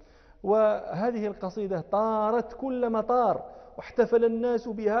الأقاويل. وهذه القصيدة طارت كل مطار، واحتفل الناس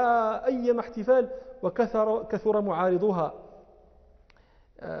بها أيما احتفال، وكثر معارضها.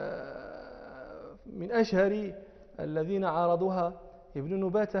 من أشهر الذين عارضوها ابن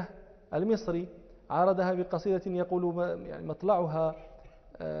نباتة المصري، عارضها بقصيدة يقول يعني مطلعها: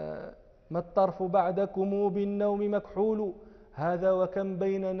 ما الطرف بعدكم بالنوم مكحول، هذا وكم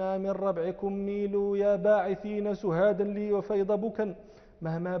بيننا من ربعكم ميل، يا باعثين سهادا لي وفيض بكا،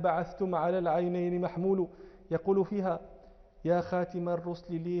 مهما بعثتم على العينين محمول. يقول فيها: يا خاتم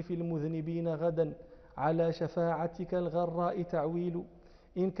الرسل لي في المذنبين غدا، على شفاعتك الغراء تعويل،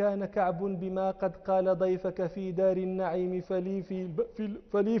 إن كان كعب بما قد قال ضيفك في دار النعيم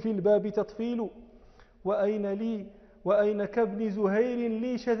فلي في الباب تطفيل، وأين كابن زهير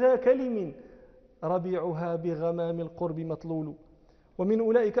لي شذا كلم ربيعها بغمام القرب مطلول. ومن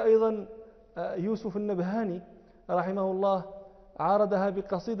أولئك أيضا يوسف النبهاني رحمه الله، عارضها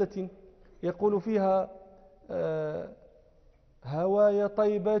بقصيدة يقول فيها: هواي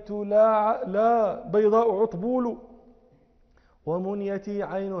طيبة لا بيضاء عطبول، ومنيتي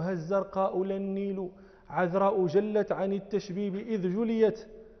عينها الزرقاء لا النيل، عذراء جلت عن التشبيب إذ جليت،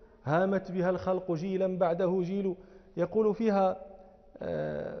 هامت بها الخلق جيلا بعده جيل. يقول فيها: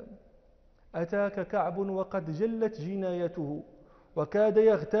 أتاك كعب وقد جلت جنايته، وكاد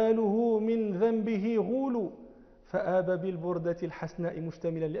يغتاله من ذنبه غول، فآب بالبردة الحسناء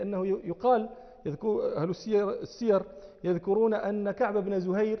مشتملا. لأنه يقال، أهل السير يذكرون أن كعب بن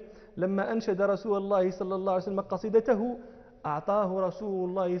زهير لما أنشد رسول الله صلى الله عليه وسلم قصيدته أعطاه رسول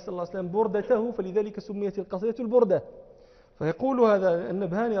الله صلى الله عليه وسلم بردته، فلذلك سميت القصيدة البردة. فيقول هذا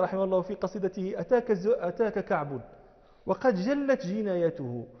النبهاني رحمه الله في قصيدته: أتاك كعب وقد جلت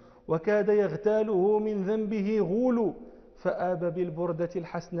جنايته، وكاد يغتاله من ذنبه غول، فآب بالبردة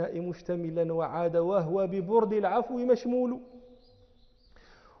الحسناء مشتملا، وعاد وهو ببرد العفو مشمول.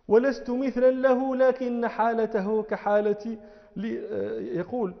 ولست مثلا له لكن حالته كحالتي،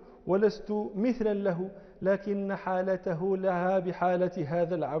 يقول: ولست مثلا له لكن حالته لها بحالة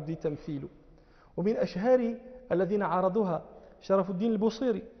هذا العبد تمثيل. ومن أشهر الذين عارضوها شرف الدين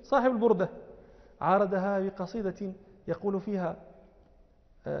البوصيري صاحب البردة، عارضها بقصيدة يقول فيها: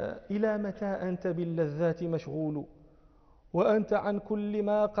 إلى متى أنت باللذات مشغول، وأنت عن كل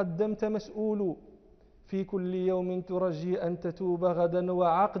ما قدمت مسؤول، في كل يوم ترجي أن تتوب غدا،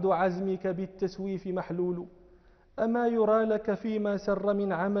 وعقد عزمك بالتسويف محلول، أما يرى لك فيما سر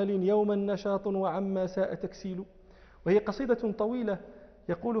من عمل يوما نشاط وعما ساء تكسيل. وهي قصيدة طويلة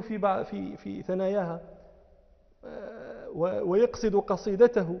يقول في ثناياها ويقصد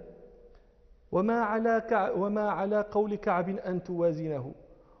قصيدته: وما على قول كعب أن توازنه،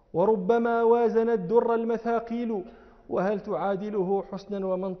 وربما وازن الدر المثاقيل، وهل تعادله حسنا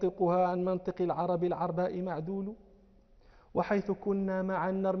ومنطقها عن منطق العرب العرباء معدول، وحيث كنا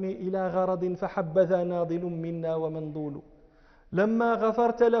معا نرمي إلى غرض فحبذا ناضل منا ومنضول، لما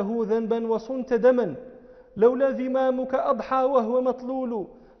غفرت له ذنبا وصنت دما لولا ذمامك أضحى وهو مطلول،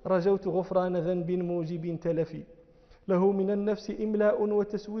 رجوت غفران ذنب موجب تلفي له من النفس إملاء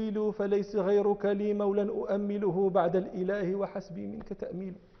وتسويل، فليس غيرك لي مولا أؤمله بعد الإله وحسبي منك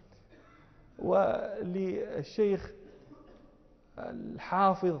تأميل. وللشيخ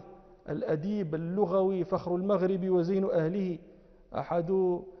الحافظ الأديب اللغوي فخر المغرب وزين أهله،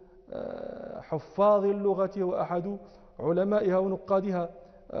 أحد حفاظ اللغة وأحد علمائها ونقادها،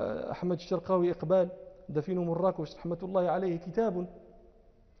 أحمد الشرقاوي إقبال دفين مراكش رحمة الله عليه، كتاب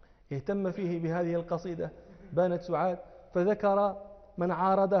اهتم فيه بهذه القصيدة بانت سعاد، فذكر من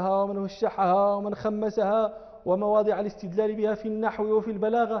عارضها ومن وشحها ومن خمسها ومواضع الاستدلال بها في النحو وفي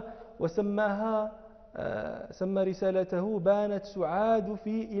البلاغة، سمى رسالته بانت سعاد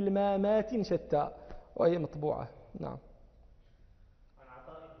في إلمامات شتى، وهي مطبوعة. نعم. عن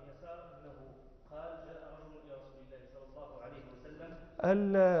عطاء بن يسار أنه قال: جاء رجل إلى رسول الله صلى الله عليه وسلم.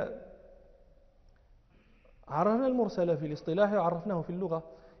 عرفنا المرسل في الاصطلاح وعرفناه في اللغة.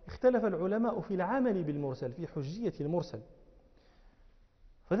 اختلف العلماء في العمل بالمرسل، في حجية المرسل،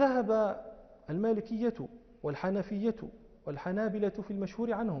 فذهب المالكية والحنفية والحنابلة في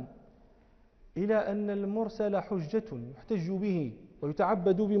المشهور عنهم إلى أن المرسل حجة يحتج به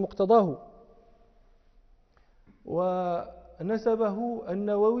ويتعبد بمقتضاه، ونسبه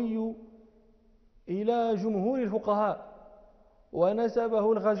النووي إلى جمهور الفقهاء،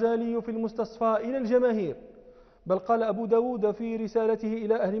 ونسبه الغزالي في المستصفى إلى الجماهير، بل قال أبو داود في رسالته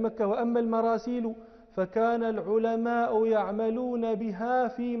إلى أهل مكة: وأما المراسيل فكان العلماء يعملون بها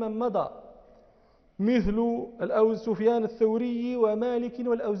في من مضى، مثل سفيان الثوري ومالك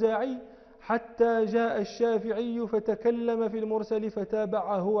والأوزاعي، حتى جاء الشافعي فتكلم في المرسل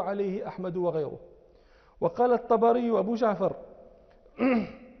فتابعه عليه أحمد وغيره. وقال الطبري وأبو جعفر: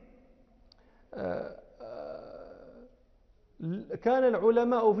 كان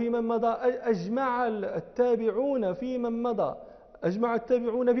العلماء في من مضى أجمع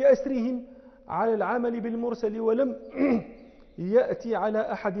التابعون بأسرهم على العمل بالمرسل، ولم يأتي عن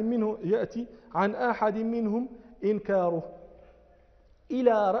أحد منهم إنكاره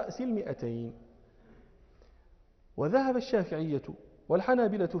إلى رأس 200. وذهب الشافعية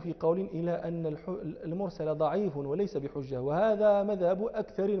والحنابلة في قول إلى أن المرسل ضعيف وليس بحجة، وهذا مذهب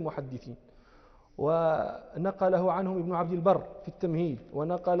أكثر المحدثين، ونقله عنهم ابن عبد البر في التمهيد،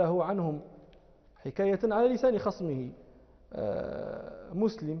 ونقله عنهم حكاية على لسان خصمه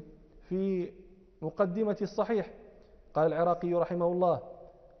مسلم في مقدمة الصحيح. قال العراقي رحمه الله: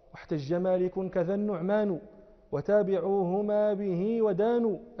 واحتج مالك كذا النعمان وتابعوهما به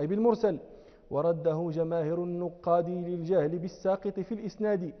ودانوا أي بالمرسل، ورده جماهير النقاد للجهل بالساقط في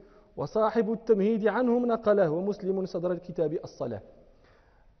الإسناد، وصاحب التمهيد عنهم نقله، ومسلم صدر الكتاب الصلاة.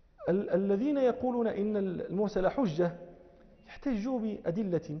 الذين يقولون إن المرسل حجة يحتجوا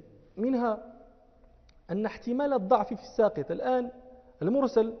بأدلة، منها أن احتمال الضعف في الساقط. الآن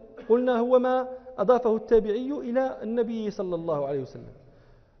المرسل قلنا هو ما أضافه التابعي إلى النبي صلى الله عليه وسلم.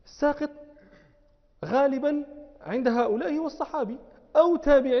 الساقط غالبا عند هؤلاء هو الصحابي أو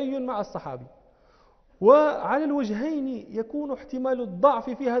تابعي مع الصحابي، وعلى الوجهين يكون احتمال الضعف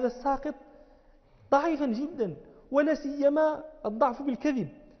في هذا الساقط ضعيفا جدا، ولا سيما الضعف بالكذب.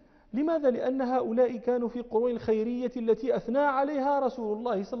 لماذا؟ لأن هؤلاء كانوا في قرون الخيرية التي أثنى عليها رسول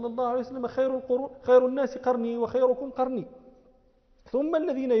الله صلى الله عليه وسلم: خير الناس قرني وخيركم قرني ثم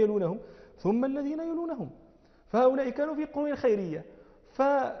الذين يلونهم ثم الذين يلونهم. فهؤلاء كانوا في قرون الخيرية،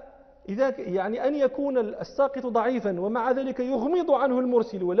 فإذا يعني أن يكون الساقط ضعيفا ومع ذلك يغمض عنه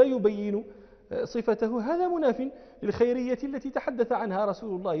المرسل ولا يبين صفته، هذا مناف للخيرية التي تحدث عنها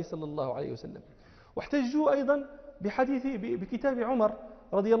رسول الله صلى الله عليه وسلم. واحتجوا أيضا بكتاب عمر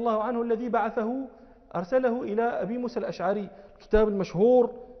رضي الله عنه الذي أرسله إلى أبي موسى الأشعري، الكتاب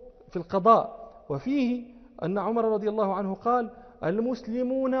المشهور في القضاء، وفيه أن عمر رضي الله عنه قال: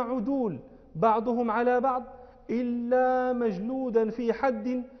 المسلمون عدول بعضهم على بعض إلا مجلودا في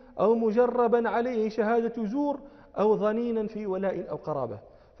حد أو مجربا عليه شهادة زور أو ظنينا في ولاء أو قرابة.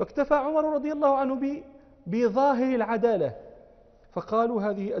 فاكتفى عمر رضي الله عنه بظاهر العدالة، فقالوا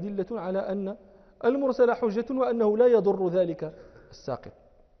هذه أدلة على أن المرسل حجة وأنه لا يضر ذلك الساقط.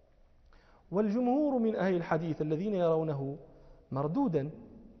 والجمهور من أهل الحديث الذين يرونه مردودا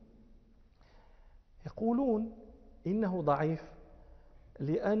يقولون إنه ضعيف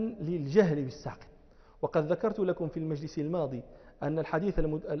للجهل بالساقط. وقد ذكرت لكم في المجلس الماضي أن الحديث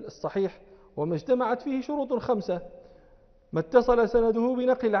الصحيح وما اجتمعت فيه شروط 5: ما اتصل سنده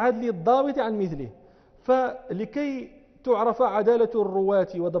بنقل العدل الضابط عن مثله. فلكي تعرف عدالة الرواة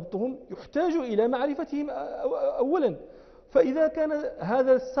وضبطهم يحتاج إلى معرفتهم أولا، فإذا كان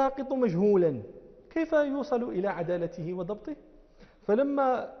هذا الساقط مجهولا كيف يوصل إلى عدالته وضبطه؟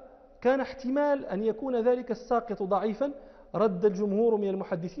 فلما كان احتمال أن يكون ذلك الساقط ضعيفا رد الجمهور من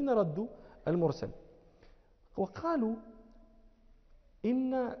المحدثين ردوا المرسل، وقالوا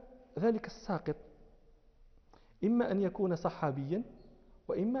إن ذلك الساقط إما أن يكون صحابيا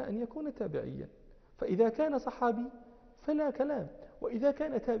وإما أن يكون تابعيا، فإذا كان صحابي فلا كلام، وإذا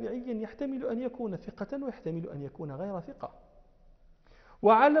كان تابعيا يحتمل أن يكون ثقة ويحتمل أن يكون غير ثقة.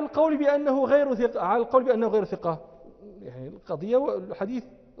 وعلى القول بأنه غير ثقة يعني القضية الحديث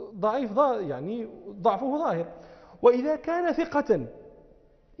ضعيف يعني ضعفه ظاهر. وإذا كان ثقة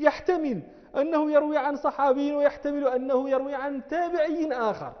يحتمل أنه يروي عن صحابي ويحتمل أنه يروي عن تابعي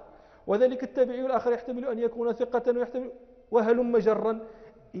آخر، وذلك التابعي الآخر يحتمل أن يكون ثقة ويحتمل وهلم جرا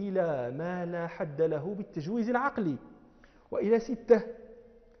إلى ما لا حد له بالتجويز العقلي، وإلى 6.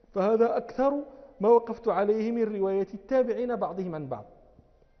 فهذا أكثر ما وقفت عليه من رواية التابعين بعضهم عن بعض،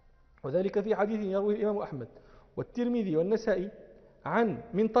 وذلك في حديث يروي الإمام أحمد والترمذي والنسائي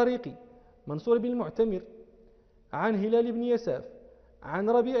من طريق منصور بن المعتمر عن هلال بن يساف عن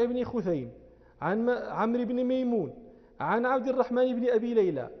ربيع بن خثيم عن عمرو بن ميمون عن عبد الرحمن بن أبي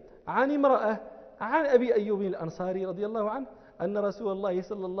ليلى عن امرأة عن أبي أيوب الأنصاري رضي الله عنه أن رسول الله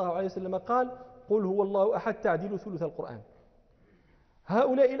صلى الله عليه وسلم قال: قل هو الله أحد تعديل ثلث القرآن.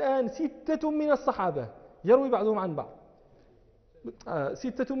 هؤلاء الآن 6 من الصحابة يروي بعضهم عن بعض،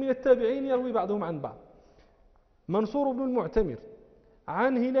 6 من التابعين يروي بعضهم عن بعض. منصور بن المعتمر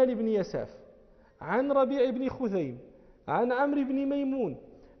عن هلال بن يساف عن ربيع بن خثيم عن عمرو بن ميمون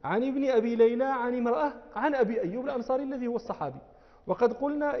عن ابن أبي ليلى عن امرأة عن أبي أيوب الأنصاري الذي هو الصحابي. وقد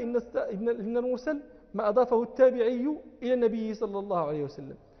قلنا إن المرسل ما أضافه التابعي إلى النبي صلى الله عليه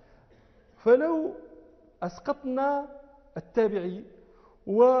وسلم. فلو أسقطنا التابعي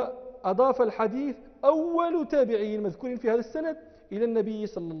وأضاف الحديث أول تابعي مذكور في هذا السند إلى النبي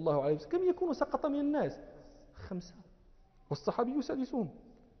صلى الله عليه وسلم، كم يكون سقط من الناس؟ 5، والصحابي سادسهم.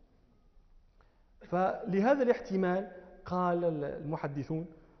 فلهذا الاحتمال قال المحدثون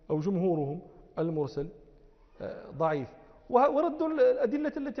أو جمهورهم المرسل ضعيف. وردوا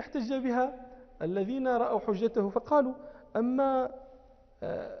الأدلة التي احتج بها الذين رأوا حجته، فقالوا: أما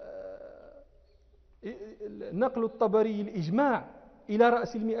نقل الطبري الإجماع إلى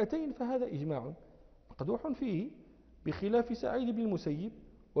رأس 200 فهذا إجماع مقدوح فيه، بخلاف سعيد بن المسيب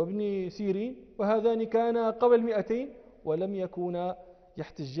وابن سيرين، وهذان كانا قبل 200 ولم يكونا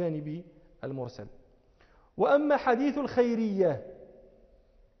يحتجان بالمرسل. وأما حديث الخيرية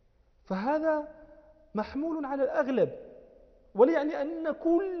فهذا محمول على الأغلب، وليعني أن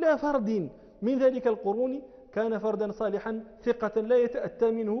كل فرد من ذلك القرون كان فردا صالحا ثقة لا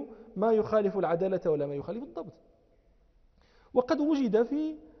يتأتى منه ما يخالف العدالة ولا ما يخالف الضبط. وقد وجد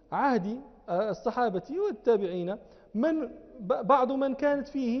في عهد الصحابة والتابعين بعض من كانت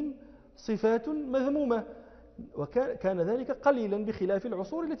فيهم صفات مذمومة، وكان ذلك قليلا بخلاف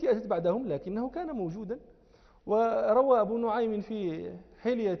العصور التي أتت بعدهم، لكنه كان موجودا. وروى أبو نعيم في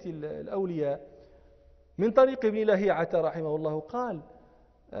حلية الأولياء من طريق ابن لهيعة رحمه الله قال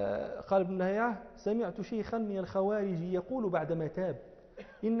ابن لهيعة: سمعت شيخا من الخوارج يقول بعدما تاب: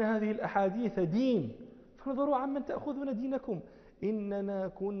 إن هذه الأحاديث دين، فانظروا عمن تأخذون دينكم، إننا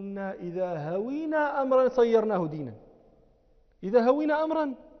كنا إذا هوينا أمرا صيرناه دينا. إذا هوينا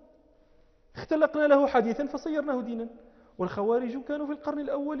أمرا اختلقنا له حديثا فصيرناه دينا. والخوارج كانوا في القرن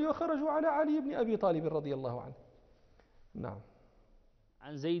الأول وخرجوا على علي بن أبي طالب رضي الله عنه. نعم.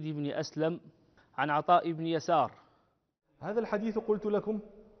 عن زيد بن أسلم عن عطاء بن يسار. هذا الحديث قلت لكم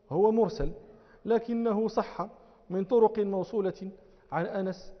هو مرسل، لكنه صح من طرق موصولة عن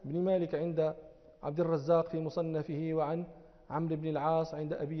أنس بن مالك عند عبد الرزاق في مصنفه، وعن عمرو بن العاص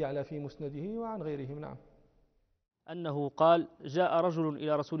عند أبي يعلى في مسنده، وعن غيرهم. نعم. أنه قال: جاء رجل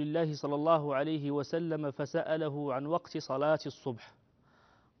إلى رسول الله صلى الله عليه وسلم فسأله عن وقت صلاة الصبح،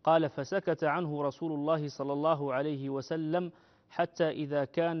 قال: فسكت عنه رسول الله صلى الله عليه وسلم حتى إذا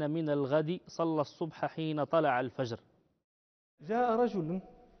كان من الغد صلى الصبح حين طلع الفجر. جاء رجل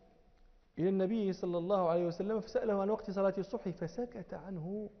إلى النبي صلى الله عليه وسلم فسأله عن وقت صلاة الصبح فسكت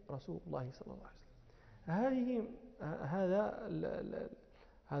عنه رسول الله صلى الله عليه وسلم.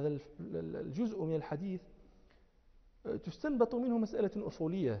 هذا الجزء من الحديث تستنبط منه مسألة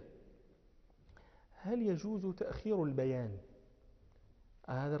أصولية: هل يجوز تأخير البيان؟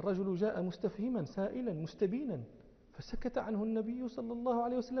 هذا الرجل جاء مستفهما سائلا مستبينا، فسكت عنه النبي صلى الله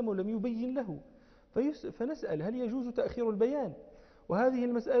عليه وسلم ولم يبين له، فنسأل: هل يجوز تأخير البيان؟ وهذه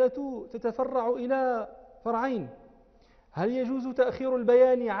المسألة تتفرع إلى فرعين: هل يجوز تأخير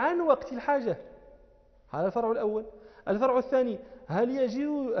البيان عن وقت الحاجة؟ هذا الفرع الأول. الفرع الثاني: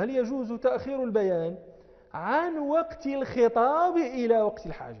 هل يجوز تأخير البيان عن وقت الخطاب إلى وقت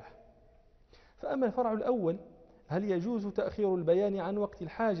الحاجة؟ فأما الفرع الأول: هل يجوز تأخير البيان عن وقت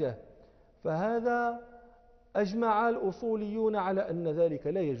الحاجة، فهذا أجمع الأصوليون على أن ذلك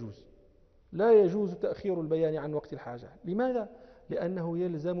لا يجوز. لا يجوز تأخير البيان عن وقت الحاجة. لماذا؟ لأنه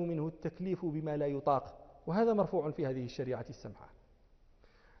يلزم منه التكليف بما لا يطاق، وهذا مرفوع في هذه الشريعة السمحة.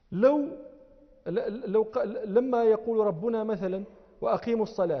 لما يقول ربنا مثلا: وأقيموا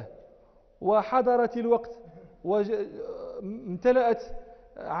الصلاة، وحضرت الوقت وامتلأت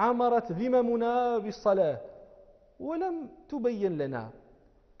عمرت ذممنا بالصلاة ولم تبين لنا،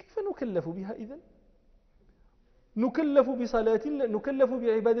 كيف نكلف بها إذن؟ نكلف بصلاة، نكلف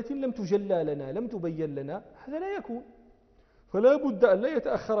بعبادة لم تجلى لنا، لم تبين لنا، هذا لا يكون. فلا بد أن لا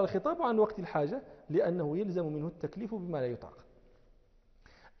يتأخر الخطاب عن وقت الحاجة، لأنه يلزم منه التكليف بما لا يطاق.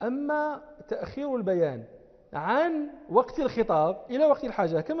 أما تأخير البيان عن وقت الخطاب إلى وقت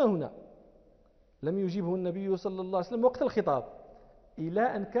الحاجة كما هنا، لم يجيبه النبي صلى الله عليه وسلم وقت الخطاب إلى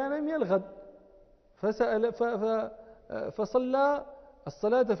أن كان من الغد، فصلى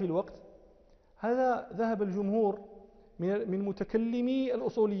الصلاة في الوقت. هذا ذهب الجمهور من متكلمي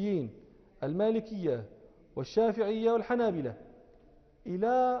الأصوليين المالكية والشافعية والحنابلة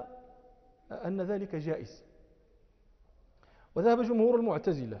إلى أن ذلك جائز، وذهب جمهور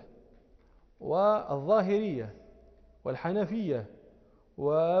المعتزلة والظاهرية والحنفية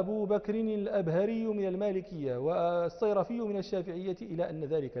وأبو بكر الأبهري من المالكية والصيرفي من الشافعية إلى أن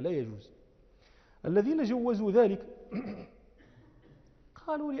ذلك لا يجوز. الذين جوزوا ذلك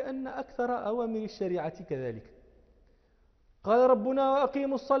قالوا لأن أكثر أوامر الشريعة كذلك. قال ربنا: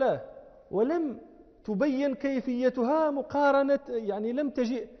 وأقيموا الصلاة، ولم تبين كيفيتها مقارنة، يعني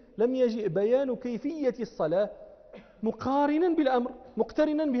لم يجئ بيان كيفية الصلاة مقارنا بالأمر،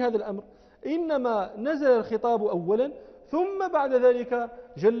 مقترنا بهذا الأمر، إنما نزل الخطاب أولا، ثم بعد ذلك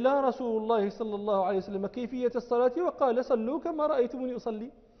جلى رسول الله صلى الله عليه وسلم كيفية الصلاة وقال: صلوا كما رأيتموني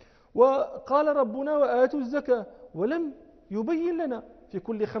أصلي. وقال ربنا: وآتوا الزكاة، ولم يبين لنا في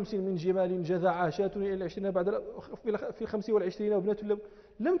كل 5 من جمال جذعا شاة إلى 20 بعد في 25 وابنة له،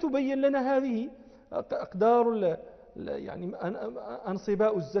 لم تبين لنا هذه أقدار يعني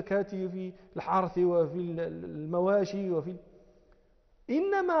أنصباء الزكاة في الحرث وفي المواشي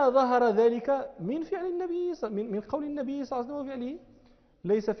إنما ظهر ذلك من فعل النبي، من قول النبي صلى الله عليه وسلم وفعله: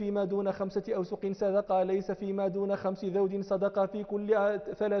 ليس فيما دون 5 أوسق صدقة، ليس فيما دون 5 ذود صدقة، في كل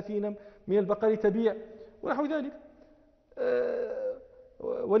 30 من البقر تبيع، ونحو ذلك.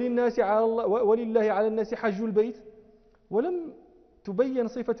 ولله على الناس حج البيت، ولم تبين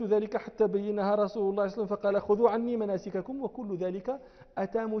صفة ذلك حتى بينها رسول الله صلى الله عليه وسلم فقال خذوا عني مناسككم، وكل ذلك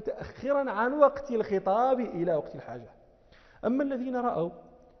أتى متأخرا عن وقت الخطاب إلى وقت الحاجة. أما الذين رأوا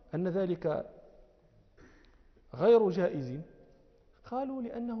أن ذلك غير جائز قالوا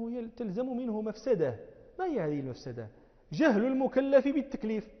لأنه تلزم منه مفسدة. ما هي هذه المفسدة؟ جهل المكلف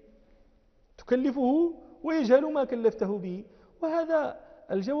بالتكليف، تكلفه ويجهل ما كلفته به، وهذا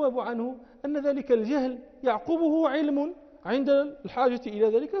الجواب عنه أن ذلك الجهل يعقبه علم عند الحاجة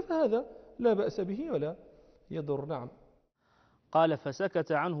إلى ذلك، فهذا لا بأس به ولا يضر. نعم. قال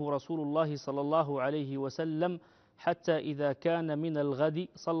فسكت عنه رسول الله صلى الله عليه وسلم حتى إذا كان من الغد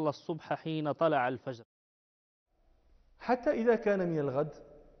صلى الصبح حين طلع الفجر. حتى إذا كان من الغد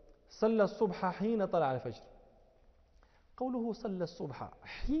صلى الصبح حين طلع الفجر. قوله صلى الصبح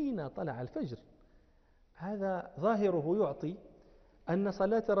حين طلع الفجر هذا ظاهره يعطي أن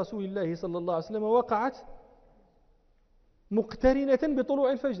صلاة رسول الله صلى الله عليه وسلم وقعت مقترنة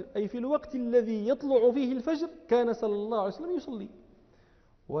بطلوع الفجر، أي في الوقت الذي يطلع فيه الفجر كان صلى الله عليه وسلم يصلي،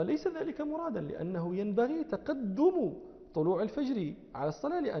 وليس ذلك مرادا، لأنه ينبغي تقدم طلوع الفجر على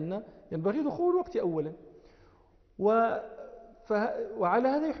الصلاة، لأن ينبغي دخول الوقت أولا. وعلى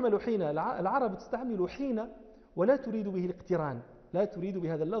هذا يحمل حين. العرب تستعمل حين ولا تريد به الاقتران، لا تريد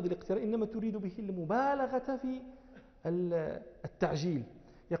بهذا اللفظ الاقتران، إنما تريد به المبالغة في التعجيل.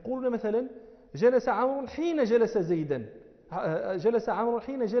 يقولون مثلا جلس عمرو حين جلس زيدا، جلس عمرو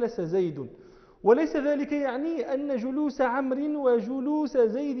حين جلس زيد، وليس ذلك يعني أن جلوس عمرو وجلوس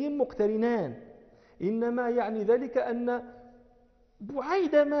زيد مقترنان، إنما يعني ذلك أن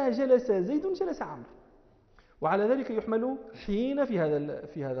بعيدما جلس زيد جلس عمرو. وعلى ذلك يحمل حين في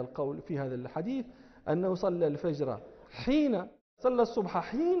هذا القول في هذا الحديث أنه صلى الفجر حين صلى الصبح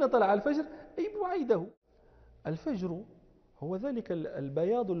حين طلع الفجر، أي بعيده. الفجر هو ذلك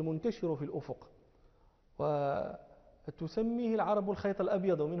البياض المنتشر في الأفق، وتسميه العرب الخيط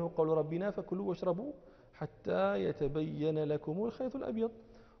الأبيض، ومنه قول ربنا فكلوا واشربوا حتى يتبين لكم الخيط الأبيض.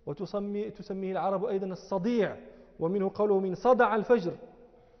 وتسميه العرب أيضا الصديع، ومنه قوله من صدع الفجر.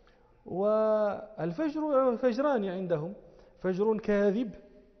 والفجر فجران عندهم، فجر كاذب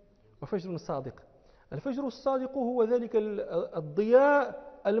وفجر صادق. الفجر الصادق هو ذلك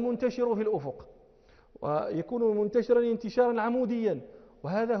الضياء المنتشر في الأفق، ويكون منتشرا انتشارا عموديا،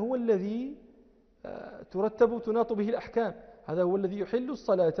 وهذا هو الذي تناط به الأحكام، هذا هو الذي يحل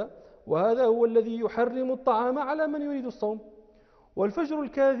الصلاة، وهذا هو الذي يحرم الطعام على من يريد الصوم. والفجر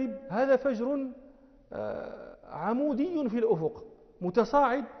الكاذب هذا فجر عمودي في الأفق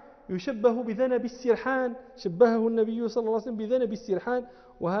متصاعد، يشبه بذنب السرحان، شبهه النبي صلى الله عليه وسلم بذنب السرحان،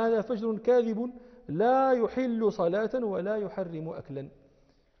 وهذا فجر كاذب لا يحل صلاة ولا يحرم أكلا.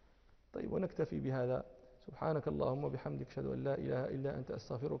 طيب، ونكتفي بهذا. سبحانك اللهم وبحمدك، أشهد أن لا إله إلا أنت،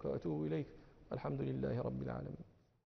 أستغفرك وأتوب إليك، والحمد لله رب العالمين.